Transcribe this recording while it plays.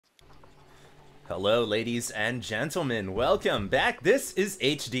Hello ladies and gentlemen, welcome back. This is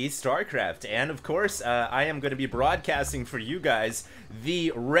HD Starcraft, and of course I am going to be broadcasting for you guys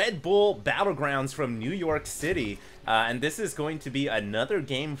the Red Bull Battlegrounds from New York City, and this is going to be another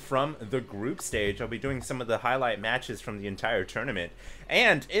game from the group stage. I'll be doing some of the highlight matches from the entire tournament,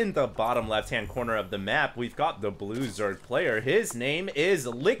 and in the bottom left hand corner of the map we've got the blue Zerg player. His name is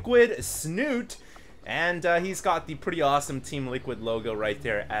Liquid Snute. And he's got the pretty awesome Team Liquid logo right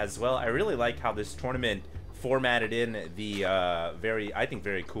there as well. I really like how this tournament formatted in the I think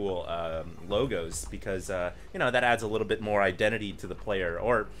very cool logos, because you know, that adds a little bit more identity to the player.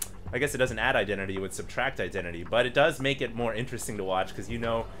 Or I guess it doesn't add identity, it would subtract identity, but it does make it more interesting to watch, because you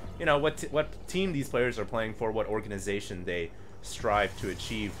know what team these players are playing for, what organization they strive to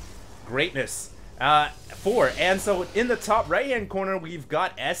achieve greatness for. And so in the top right hand corner we've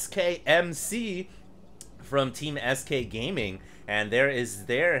got SKMC from Team SK Gaming, and there is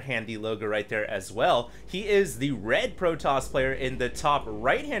their handy logo right there as well. He is the red Protoss player in the top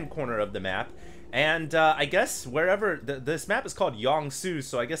right hand corner of the map, and I guess wherever this map is called Yongsu,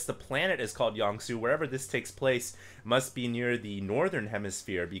 so I guess the planet is called Yongsu. Wherever this takes place must be near the northern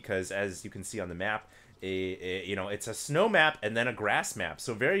hemisphere, because as you can see on the map, you know, it's a snow map and then a grass map.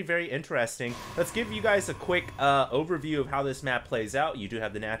 So very, very interesting. Let's give you guys a quick overview of how this map plays out. You do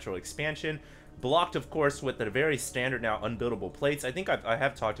have the natural expansion, blocked of course with the very standard now unbuildable plates. I think I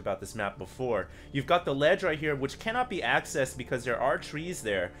have talked about this map before. You've got the ledge right here, which cannot be accessed because there are trees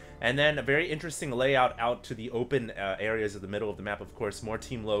there, and then a very interesting layout out to the open areas of the middle of the map. Of course, more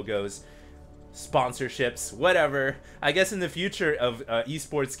team logos, sponsorships, whatever. I guess in the future of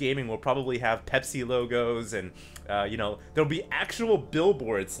esports gaming we'll probably have Pepsi logos, and you know, there'll be actual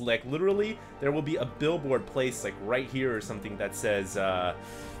billboards. Like literally there will be a billboard placed like right here or something that says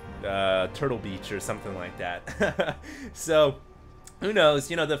Turtle Beach or something like that. So who knows,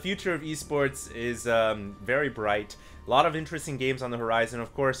 you know, the future of esports is very bright. A lot of interesting games on the horizon.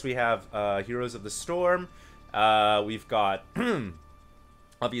 Of course we have Heroes of the Storm, we've got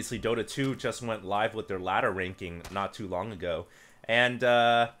obviously Dota 2 just went live with their ladder ranking not too long ago, and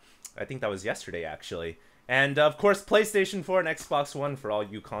I think that was yesterday actually. And of course PlayStation 4 and Xbox One for all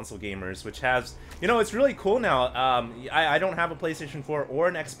you console gamers, which has, you know, it's really cool now. I don't have a PlayStation 4 or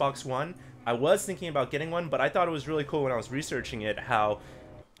an Xbox One. I was thinking about getting one, but I thought it was really cool when I was researching it how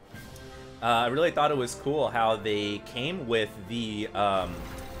I really thought it was cool how they came with the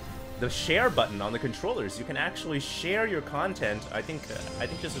share button on the controllers. You can actually share your content, I think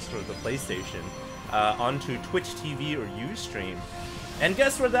this is for the PlayStation, onto Twitch TV or Ustream. And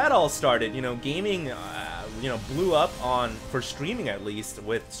guess where that all started? You know, gaming, you know, blew up for streaming at least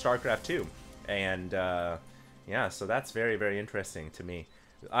with Starcraft 2. And yeah, so that's very, very interesting to me.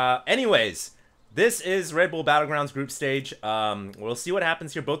 Anyways, this is Red Bull Battlegrounds group stage. We'll see what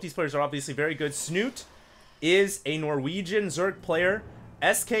happens here. Both these players are obviously very good. Snute is a Norwegian Zerg player.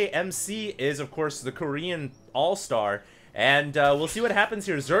 SKMC is, of course, the Korean all-star. And we'll see what happens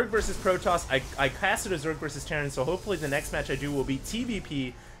here. Zerg versus Protoss. I casted a Zerg versus Terran, so hopefully the next match I do will be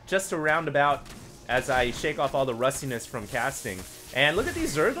TVP, just to round about as I shake off all the rustiness from casting. And look at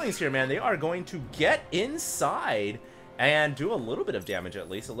these Zerglings here, man. They are going to get inside and do a little bit of damage at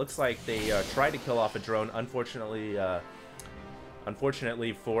least. It looks like they tried to kill off a drone. Unfortunately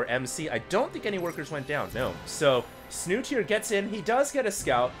for MC, I don't think any workers went down, no. So Snute here gets in. He does get a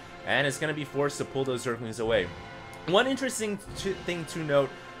scout and is going to be forced to pull those Zerglings away. One interesting thing to note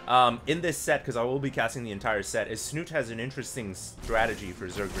in this set, because I will be casting the entire set, is Snute has an interesting strategy for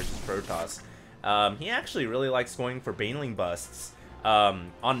Zerg versus Protoss. He actually really likes going for Baneling busts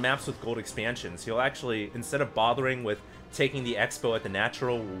on maps with gold expansions. He'll actually, instead of bothering with taking the Expo at the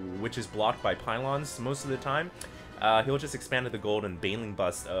natural, which is blocked by pylons most of the time, he'll just expand to the gold and Baneling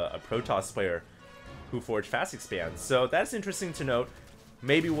bust a Protoss player who forged fast expands. So that's interesting to note.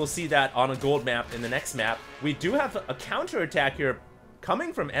 Maybe we'll see that on a gold map in the next map. We do have a counterattack here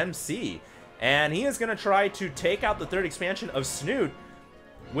coming from MC, and he is going to try to take out the third expansion of Snute,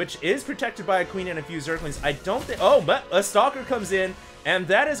 which is protected by a queen and a few Zerglings. I don't think... Oh, but a Stalker comes in, and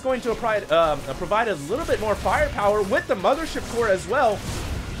that is going to provide a little bit more firepower with the Mothership Core as well.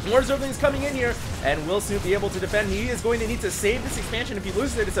 More Zerglings coming in here, and will Snute be able to defend? He is going to need to save this expansion. If he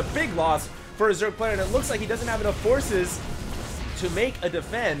loses it, it's a big loss for a Zerg player, and it looks like he doesn't have enough forces to make a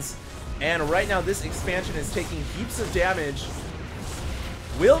defense, and right now this expansion is taking heaps of damage.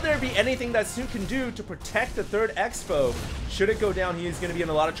 Will there be anything that Snute can do to protect the third Expo? Should it go down, he is going to be in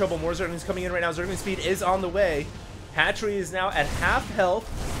a lot of trouble. More Zerglings coming in right now. Zergling speed is on the way. Hatchery is now at half health.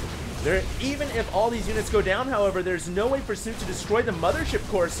 Even if all these units go down, however, there's no way for Snute to destroy the mothership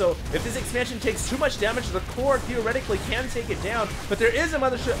core, so if this expansion takes too much damage, the core theoretically can take it down, but there is a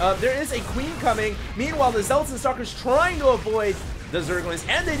mothership, there is a queen coming. Meanwhile, the Zealots and Stalkers trying to avoid the Zerglings,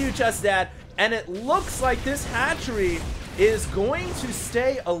 and they do just that, and it looks like this hatchery is going to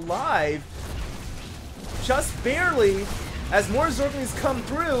stay alive just barely as more Zerglings come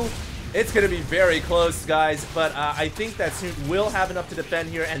through. It's going to be very close, guys, but I think that Snute will have enough to defend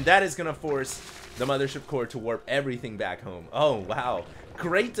here, and that is going to force the Mothership Core to warp everything back home. Oh, wow.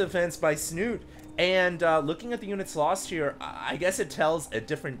 Great defense by Snute. And looking at the units lost here, I guess it tells a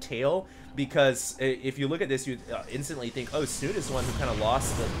different tale, because if you look at this, you instantly think, oh, Snute is the one who kind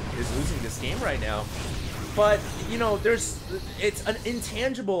of is losing this game right now. But, you know, it's an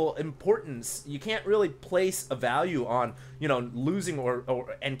intangible importance. You can't really place a value on, you know, losing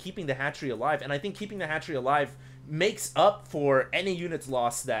and keeping the hatchery alive. And I think keeping the hatchery alive makes up for any units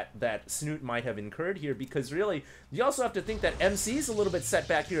lost that Snute might have incurred here, because really, you also have to think that MC's a little bit set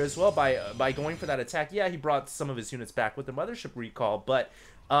back here as well by going for that attack. Yeah, he brought some of his units back with the Mothership recall, but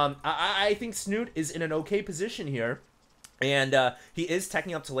I think Snute is in an okay position here, and he is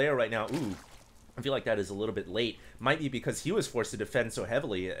teching up to Leia right now. Ooh. I feel like that is a little bit late. Might be because he was forced to defend so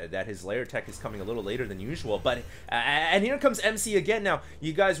heavily that his layer tech is coming a little later than usual. But and here comes MC again. Now,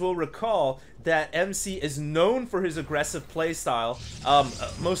 you guys will recall that MC is known for his aggressive play style,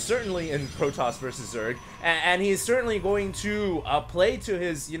 most certainly in Protoss versus Zerg, and he's certainly going to play to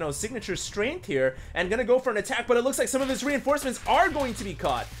his, you know, signature strength here and gonna go for an attack. But it looks like some of his reinforcements are going to be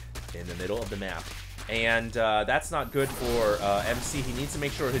caught in the middle of the map. And that's not good for MC. He needs to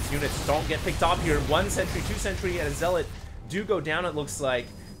make sure his units don't get picked off here. 1 sentry, 2 sentry, and a Zealot do go down, it looks like.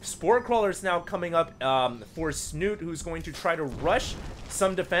 Spore Crawler's now coming up for Snute, who's going to try to rush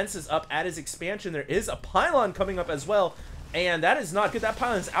some defenses up at his expansion. There is a pylon coming up as well, and that is not good. That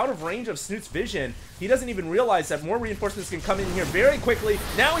pylon is out of range of Snute's vision. He doesn't even realize that more reinforcements can come in here very quickly.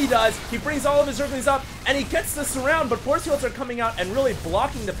 Now he does. He brings all of his Zerglings up, and he gets the surround, but force fields are coming out and really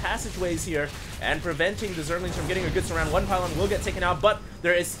blocking the passageways here and preventing the Zerglings from getting a good surround. 1 pylon will get taken out, but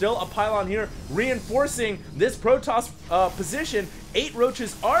there is still a pylon here reinforcing this Protoss position. 8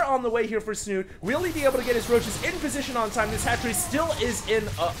 roaches are on the way here for Snute. Will he be able to get his roaches in position on time? This hatchery still is in,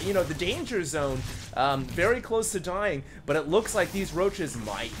 you know, the danger zone, very close to dying, but it looks like these roaches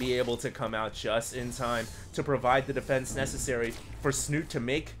might be able to come out just in time to provide the defense necessary for Snute to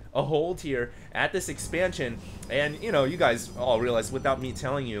make a hold here at this expansion. And, you know, you guys all realize without me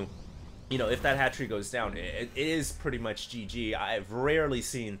telling you, you know, if that hatchery goes down, it is pretty much GG. I've rarely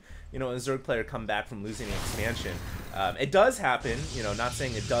seen, you know, a Zerg player come back from losing an expansion. It does happen, you know, not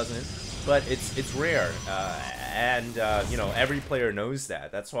saying it doesn't, but it's rare, and you know, every player knows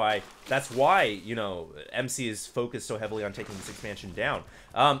that. That's why you know, MC is focused so heavily on taking this expansion down.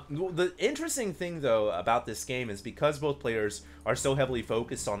 The interesting thing though about this game is because both players are so heavily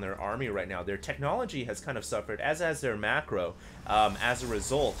focused on their army right now, their technology has kind of suffered, as has their macro, as a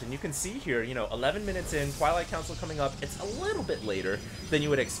result. And you can see here, you know, 11 minutes in, Twilight Council coming up. It's a little bit later than you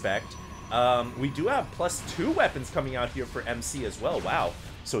would expect. We do have +2 weapons coming out here for MC as well. Wow.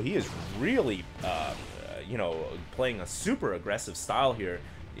 So he is really, you know, playing a super aggressive style here.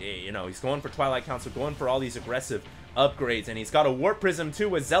 You know, he's going for Twilight Council, going for all these aggressive upgrades, and he's got a Warp Prism too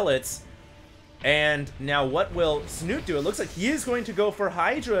with Zealots. And now what will Snute do? It looks like he is going to go for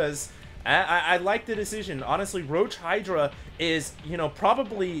Hydras. I like the decision. Honestly, Roach Hydra is, you know,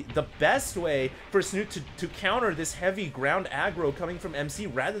 probably the best way for Snute to counter this heavy ground aggro coming from MC,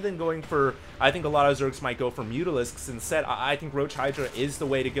 rather than going for, I think a lot of Zergs might go for Mutalisks instead. I think Roach Hydra is the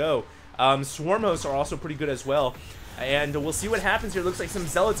way to go. Swarm Hosts are also pretty good as well. And we'll see what happens here. Looks like some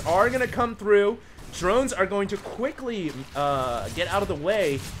Zealots are going to come through. Drones are going to quickly get out of the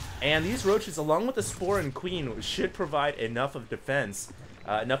way. And these Roaches, along with the Spore and Queen, should provide enough of defense.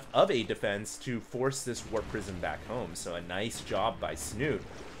 Enough of a defense to force this Warp Prism back home. So a nice job by Snute.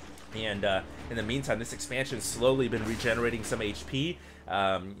 And in the meantime, this expansion has slowly been regenerating some HP.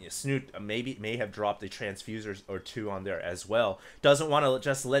 Snute may have dropped a transfuser or 2 on there as well. Doesn't want to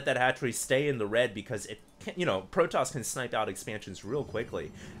just let that hatchery stay in the red, because it can, you know, Protoss can snipe out expansions real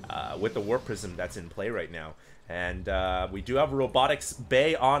quickly with the Warp Prism that's in play right now. And we do have a robotics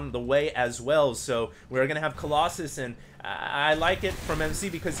bay on the way as well, so we're gonna have Colossus, and I like it from MC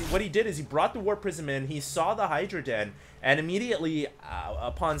because what he did is he brought the Warp Prism in, he saw the Hydra Den, and immediately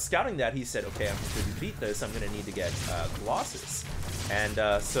upon scouting that, he said, okay, to defeat this, I'm gonna need to get Colossus.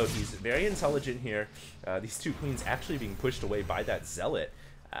 And so he's very intelligent here. These 2 queens actually being pushed away by that Zealot.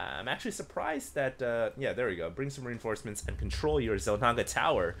 I'm actually surprised that, yeah, there we go. Bring some reinforcements and control your Xel'Naga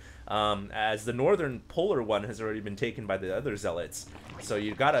tower, as the northern polar one has already been taken by the other zealots. So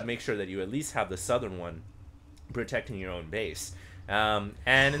you gotta make sure that you at least have the southern one protecting your own base. And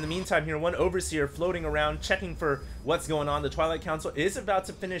in the meantime here, one overseer floating around, checking for what's going on. The Twilight Council is about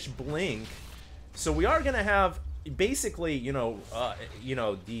to finish Blink. So we are gonna have basically,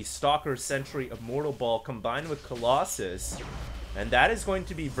 the Stalker Sentry of Mortal Ball combined with Colossus. And that is going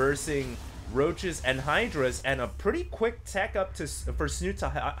to be versing Roaches and Hydras, and a pretty quick tech up to for Snute to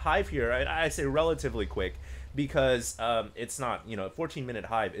Hive here. I say relatively quick because it's not, 14-minute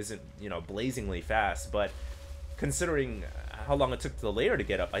Hive isn't, blazingly fast, but considering how long it took the layer to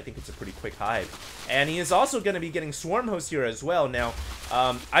get up, I think it's a pretty quick Hive. And he is also going to be getting Swarm Hosts here as well. Now,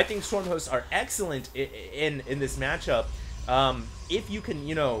 I think Swarm Hosts are excellent in this matchup. If you can,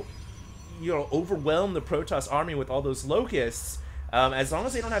 overwhelm the Protoss army with all those Locusts, as long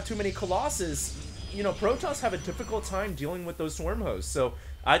as they don't have too many Colossus, Protoss have a difficult time dealing with those Swarm Hosts. So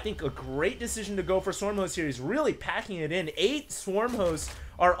I think a great decision to go for Swarm Hosts here. He's really packing it in. 8 Swarm Hosts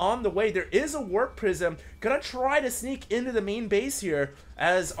are on the way. There is a Warp Prism. Gonna try to sneak into the main base here,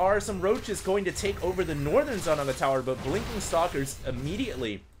 as are some Roaches going to take over the northern zone on the tower, but Blinking Stalkers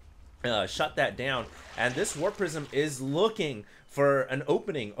immediately shut that down. And this Warp Prism is looking for an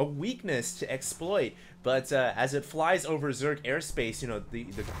opening, a weakness to exploit. But as it flies over Zerg airspace,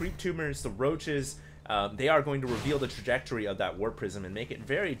 the Creep Tumors, the Roaches, they are going to reveal the trajectory of that Warp Prism and make it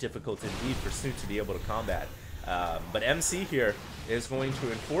very difficult indeed for Snute to be able to combat. But MC here is going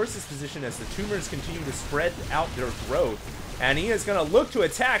to enforce his position as the Tumors continue to spread out their growth. And he is going to look to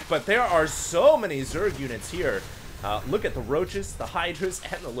attack, but there are so many Zerg units here. Look at the Roaches, the Hydras,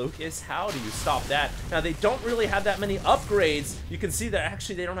 and the Locusts. How do you stop that? Now, they don't really have that many upgrades. You can see that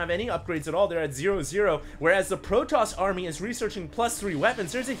actually they don't have any upgrades at all. They're at 0-0, whereas the Protoss army is researching +3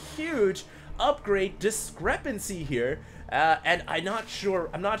 weapons. There's a huge upgrade discrepancy here, and I'm not sure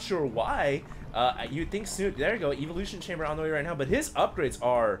why. You'd think Snute, there you go, Evolution Chamber on the way right now, but his upgrades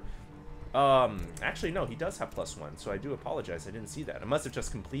are... actually, no, he does have +1, so I do apologize. I didn't see that. I must have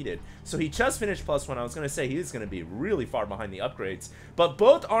just completed. So he just finished +1. I was going to say he is going to be really far behind the upgrades. But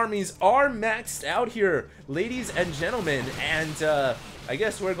both armies are maxed out here, ladies and gentlemen. And I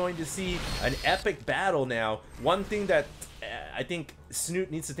guess we're going to see an epic battle now. One thing that I think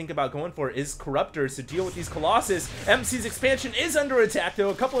Snute needs to think about going for is Corruptors to deal with these Colossus. MC's expansion is under attack, though.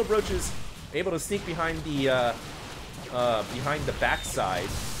 A couple of Roaches able to sneak behind the backside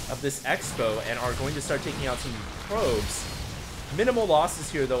of this expo and are going to start taking out some probes. Minimal losses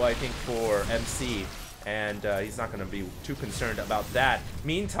here, though, I think, for MC, and he's not going to be too concerned about that.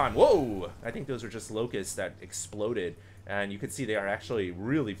 Meantime, whoa! I think those are just Locusts that exploded, and you can see they are actually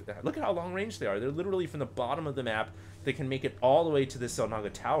really... Look at how long range they are. They're literally from the bottom of the map. They can make it all the way to the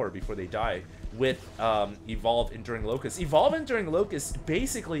Xel'Naga Tower before they die with Evolve Enduring Locusts. Evolve Enduring Locusts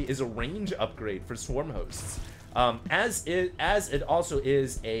basically is a range upgrade for Swarm Hosts. As it also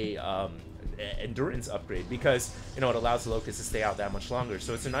is a endurance upgrade, because it allows the Locust to stay out that much longer.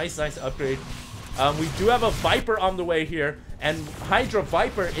 So it's a nice upgrade. We do have a Viper on the way here, and Hydra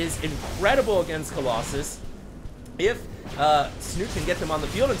Viper is incredible against Colossus if Snute can get them on the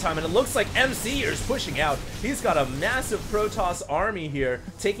field in time. And it looks like MC is pushing out. He's got a massive Protoss army here,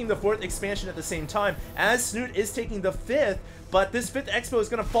 taking the 4th expansion at the same time, as Snute is taking the 5th. But this 5th expo is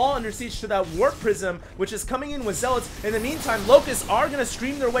going to fall under siege to that Warp Prism, which is coming in with Zealots. In the meantime, Locusts are going to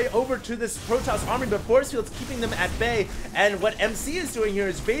stream their way over to this Protoss army, but Force Field's keeping them at bay. And what MC is doing here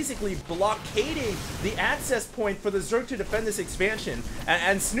is basically blockading the access point for the Zerg to defend this expansion.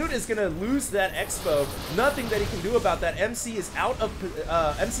 And Snute is going to lose that expo. Nothing that he can do about that. MC is out of...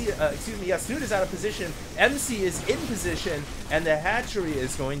 Snute is out of position. MC is in position, and the hatchery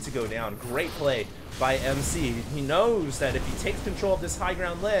is going to go down. Great play by MC. He knows that if he takes control of this high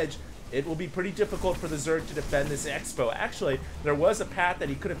ground ledge, it will be pretty difficult for the Zerg to defend this expo. Actually, there was a path that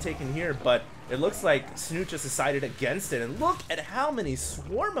he could have taken here, but it looks like Snute just decided against it. And look at how many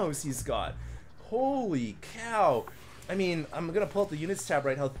Swarmos he's got. Holy cow. I mean, I'm going to pull up the units tab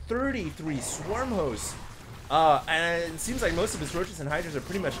right now. 33 Swarmos. And it seems like most of his Roaches and Hydras are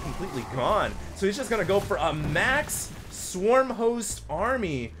pretty much completely gone. So he's just going to go for a max Swarm Host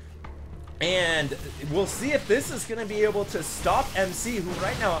army. And we'll see if this is going to be able to stop MC, who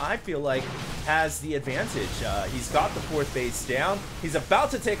right now I feel like has the advantage. He's got the 4th base down. He's about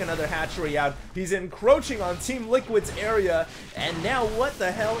to take another hatchery out. He's encroaching on Team Liquid's area. And now what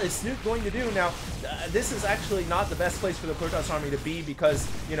the hell is Snute going to do? Now, this is actually not the best place for the Protoss army to be because,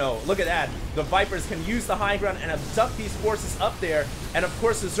 look at that. The Vipers can use the high ground and abduct these forces up there. And of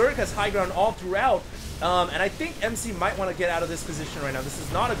course, the Zerg has high ground all throughout. And I think MC might want to get out of this position right now. This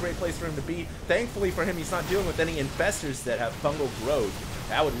is not a great place for him to be. Thankfully for him, he's not dealing with any infestors that have fungal growth.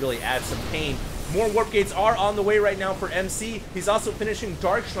 That would really add some pain. More warp gates are on the way right now for MC. He's also finishing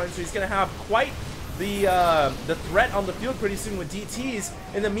Dark Shrine, so he's going to have quite the threat on the field pretty soon with DTs.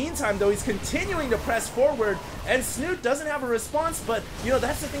 In the meantime, though, he's continuing to press forward, and Snute doesn't have a response, but, you know,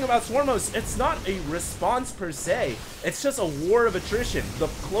 that's the thing about Swarmos. It's not a response per se. It's just a war of attrition. The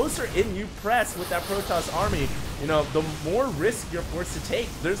closer in you press with that Protoss army, you know, the more risk you're forced to take.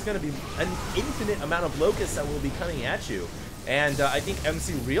 There's going to be an infinite amount of locusts that will be coming at you. And I think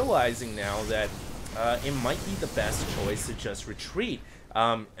MC realizing now that it might be the best choice to just retreat.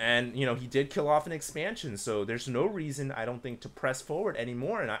 And, you know, he did kill off an expansion, so there's no reason, I don't think, to press forward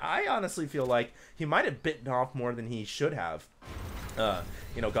anymore. And I honestly feel like he might have bitten off more than he should have.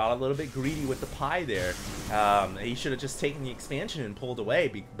 You know, got a little bit greedy with the pie there. He should have just taken the expansion and pulled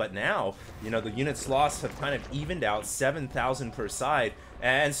away. But now, you know, the units lost have kind of evened out, 7,000 per side.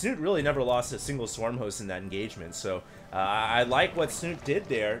 And Snute really never lost a single swarm host in that engagement. So I like what Snute did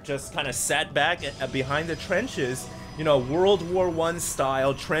there. Just kind of sat back behind the trenches. You know, World War I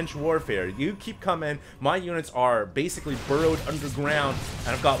style trench warfare. You keep coming. My units are basically burrowed underground, and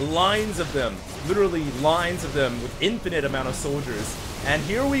I've got lines of them, literally lines of them with infinite amount of soldiers. And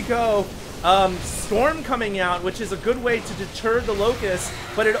here we go. Storm coming out, which is a good way to deter the locusts,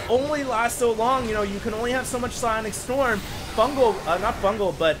 but it only lasts so long. You know, you can only have so much Psionic Storm. Fungal, not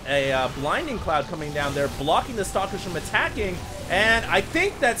fungal, but a blinding cloud coming down there, blocking the stalkers from attacking. And I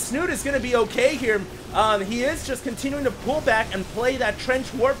think that Snute is going to be okay here. He is just continuing to pull back and play that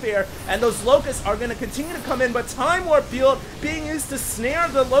trench warfare, and those locusts are going to continue to come in, but Time Warp Field being used to snare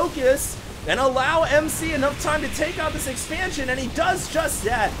the locusts and allow MC enough time to take out this expansion, and he does just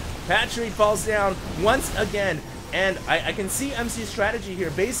that. Hatchery falls down once again, and I can see MC's strategy here.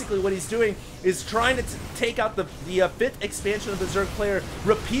 Basically what he's doing is trying to take out the 5th expansion of the Zerg player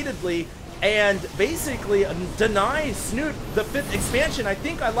repeatedly, and basically deny Snute the 5th expansion. I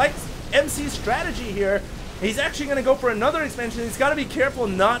think I like MC's strategy here. He's actually going to go for another expansion. He's got to be careful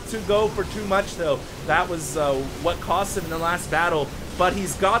not to go for too much, though. That was what cost him in the last battle. But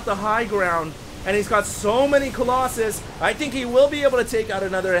he's got the high ground, and he's got so many Colossus. I think he will be able to take out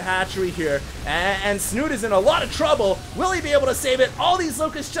another hatchery here. And Snute is in a lot of trouble. Will he be able to save it? All these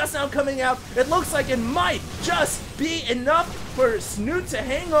locusts just now coming out. It looks like it might just be enough for Snute to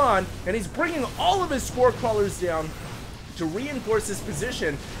hang on. And he's bringing all of his spore crawlers down to reinforce his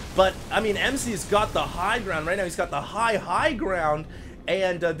position. But, I mean, MC's got the high ground right now. He's got the high ground.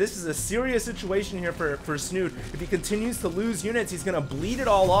 And this is a serious situation here for Snute. If he continues to lose units, he's going to bleed it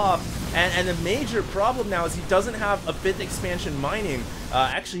all off. And the major problem now is he doesn't have a 5th expansion mining.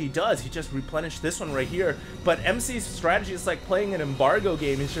 Actually, he does. He just replenished this one right here. But MC's strategy is like playing an embargo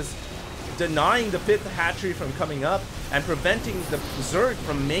game. He's just denying the 5th hatchery from coming up and preventing the Zerg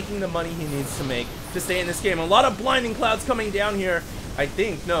from making the money he needs to make to stay in this game. A lot of blinding clouds coming down here. I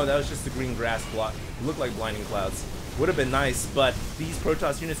think, no, that was just the green grass block. It looked like blinding clouds. Would have been nice, but these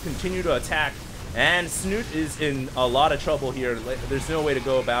Protoss units continue to attack, and Snute is in a lot of trouble here. There's no way to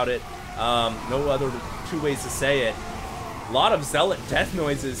go about it. No other two ways to say it. A lot of Zealot death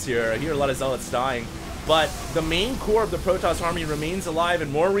noises here. I hear a lot of Zealots dying, but the main core of the Protoss army remains alive,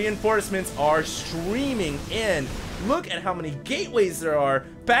 and more reinforcements are streaming in. Look at how many gateways there are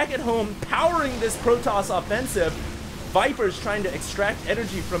back at home powering this Protoss offensive. Vipers trying to extract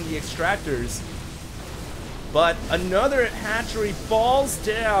energy from the extractors. But another hatchery falls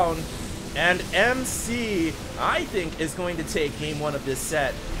down, and MC, I think, is going to take game 1 of this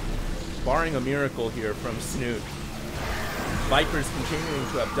set, barring a miracle here from Snute. Vipers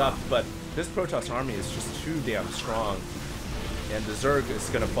continuing to abduct, but this Protoss army is just too damn strong, and the Zerg is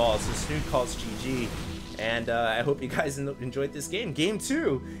going to fall, so Snute calls GG. And I hope you guys enjoyed this game. Game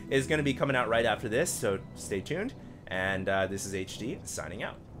 2 is going to be coming out right after this, so stay tuned. And this is HD signing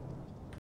out.